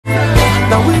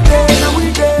Now we there, now we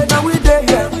there, now we there,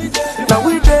 yeah. Now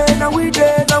we there, now we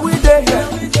there, now we there, yeah.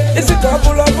 It's a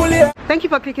couple of bullies. Thank you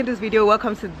for clicking this video.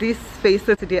 Welcome to this space.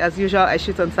 So today, as usual, I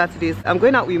shoot on Saturdays. I'm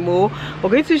going out with Mo. We're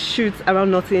going to shoot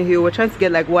around Notting Hill. We're trying to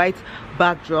get like white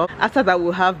backdrop. After that,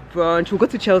 we'll have brunch. We'll go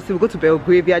to Chelsea. We'll go to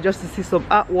Belgravia just to see some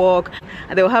artwork,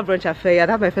 and then we'll have brunch at Feya.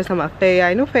 That's my first time at Feya.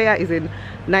 I know Feya is in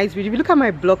Knightsbridge. If you look at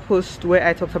my blog post where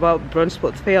I talked about brunch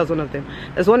spots, Feya is one of them.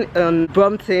 There's one in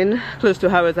Brompton close to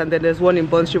Harrods, and then there's one in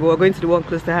Bond Street, but we're going to the one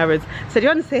close to Harrods. So do you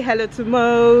want to say hello to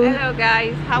Mo? Hello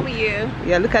guys, how are you?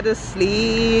 Yeah, look at the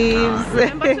sleeves.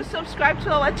 Remember to subscribe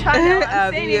to our channel.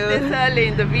 I'm saying it this early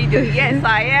in the video. Yes,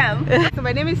 I am. So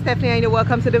my name is Stephanie and you're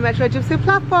welcome to the Metrogypsie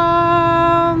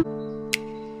platform.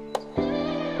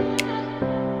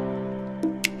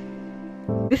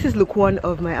 This is look one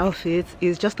of my outfits.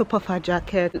 It's just a puffer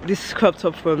jacket. This crop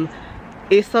top from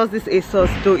ASOS. This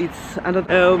ASOS, though it's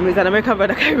another it's an American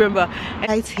brand, I can't remember.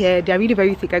 Right here, they're really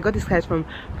very thick. I got these guys from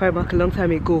Primark a long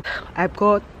time ago. I've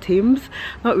got Tim's,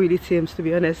 not really Tim's to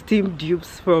be honest, Tim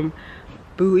dupes from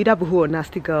Boo, either Boo or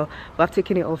Nasty Girl, but I've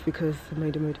taken it off because I'm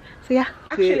in the mood. So yeah,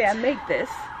 actually I made this.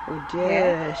 Oh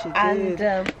yeah, she did.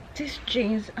 And this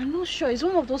jeans, I'm not sure, it's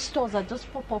one of those stores that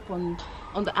just pop up on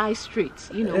the high streets,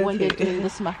 you know, when they're doing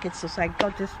this market. So I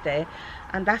got this there,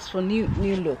 and that's for new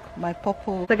look, my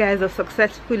purple. So guys, I've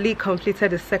successfully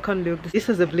completed the second look. This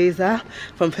is a blazer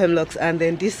from Femlux, and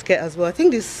then this skirt as well. I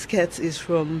think this skirt is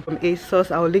from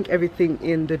ASOS. I'll link everything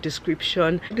in the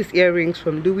description. These earrings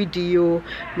from Louis Dio.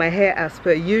 My hair as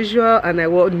per usual, and I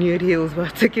wore nude heels, but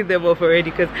I'm taking them off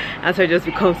already because I'm trying to just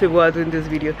be comfortable while doing this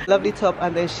video. Lovely top,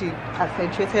 and then she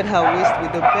accentuated her waist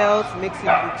with the belt, makes it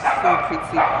look so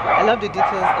pretty. I love the details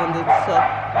on the top.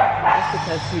 Just look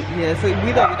at it. Yeah, so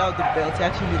with or without the belt, it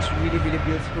actually looks really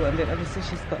beautiful. And then obviously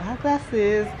she's got her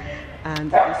glasses and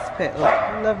this pair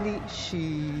of lovely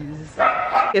shoes.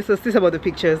 Yeah, so see some of the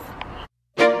pictures.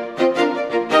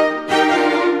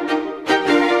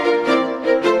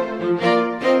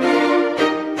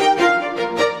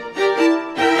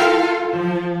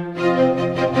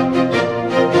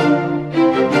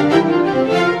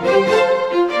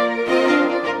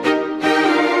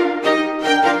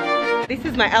 This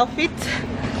is my outfit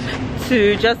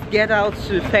to just get out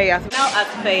to Feya. Now at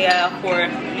Feya for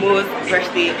Mo's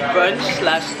birthday brunch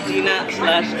 / dinner /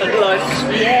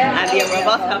 lunch. Yeah. And yeah, we're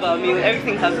about to have our meal.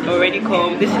 Everything has already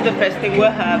come. This is the first thing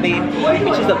we're having,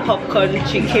 which is a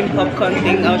chicken popcorn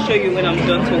thing. I'll show you when I'm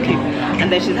done talking. And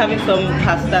then she's having some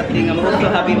pasta thing. I'm also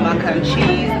having mac and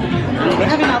cheese. And we're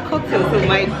having our cocktail. So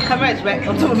my camera is right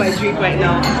on top of my drink right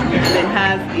now. And then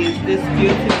hers is this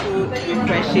beautiful,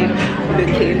 refreshing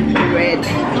looking red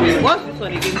drink. What's this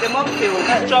one again? The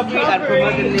mocktail, strawberry and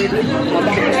pomegranate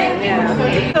mocktail.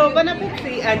 Yeah. So bon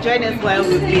appetit and join us while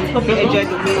we eat. Hope you enjoy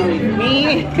the meal with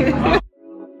me.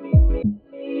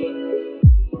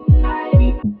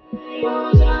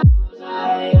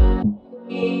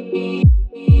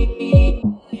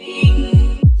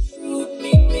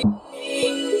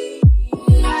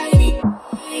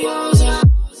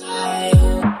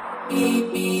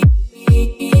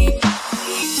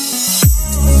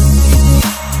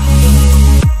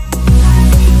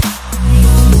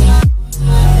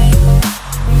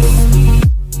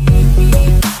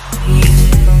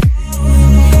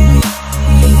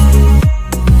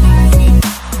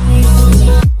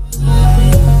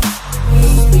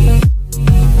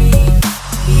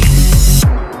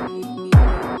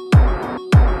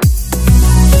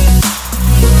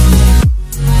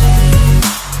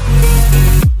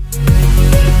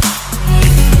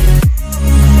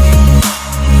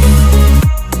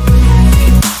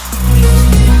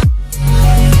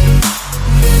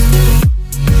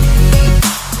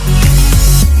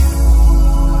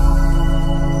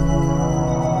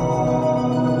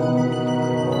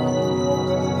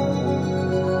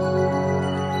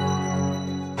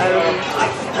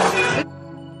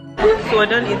 So we're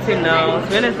done eating now. To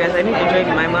be honest guys, I didn't enjoy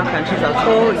my mac and cheese at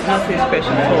all. It's not so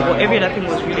special at all, but every other thing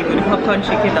was really good. The popcorn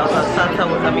chicken that was at salsa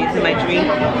was amazing. My drink,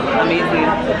 amazing.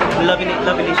 Loving it.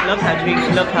 She loved her drink,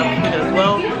 she loved her food as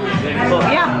well. But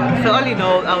yeah, so all in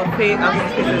all, I would say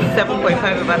this is 7.5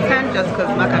 over 10 just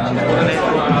because mac and cheese was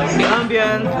nice. The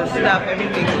ambience, the staff,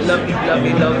 everything, lovely.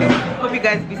 Hope you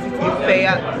guys visit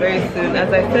Feya very soon. As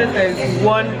I said, there is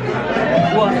one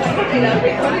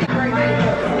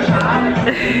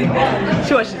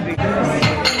she watches me.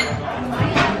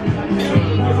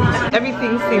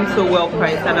 Everything seems so well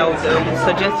priced, and I would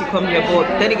suggest you come here. But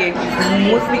then again,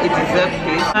 it's mostly a dessert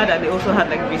place, and they also had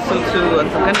like risotto and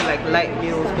some kind of like light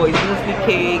meals, but it's mostly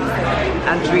cakes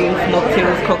and drinks,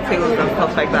 mocktails, cocktails and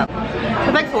stuff like that. So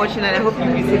So thanks for watching, and I hope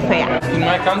you visit Feya. In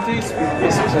my country,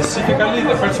 specifically,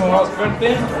 the person who has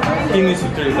birthday, he needs to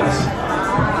treat us.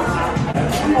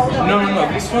 No.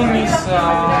 This one is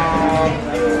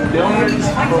the owner is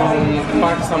from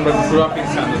Pakistan, but grew up in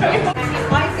Canada.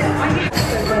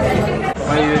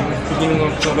 By the beginning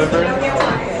of November.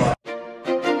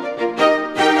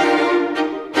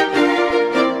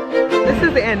 This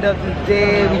is the end of the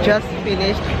day. We just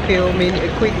finished filming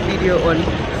a quick video on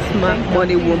Smart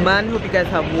Money Woman. Hope you guys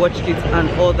have watched it and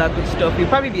all that good stuff. It'll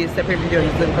probably be a separate video on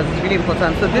its own because it's really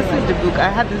important. So this is the book. I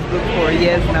had this book for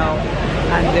years now,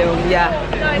 and yeah,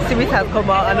 the series has come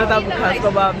out. Another book has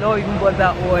come out. I've not even bought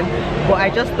that one, but I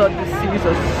just thought this series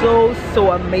was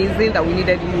so amazing that we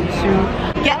needed you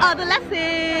to get all the lessons.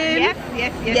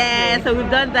 Yes. So we've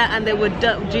done that, and then we're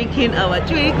drinking our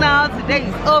drink now. Today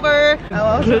is over.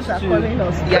 Our houses are calling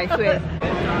us. Yeah, I swear.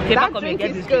 That drink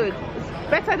is good.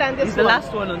 Better than this It's the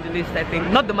last one on the list, I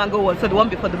think. Not the mango one. So the one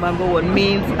before the mango one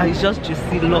means it's just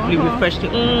juicy, lovely,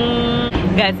 refreshing.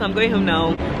 Guys, so I'm going home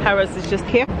now. Harris is just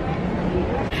here.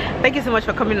 Thank you so much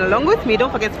for coming along with me.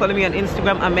 Don't forget to follow me on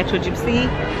Instagram at Metrogypsie.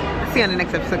 See you on the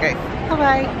next episode, guys.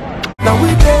 Bye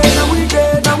bye.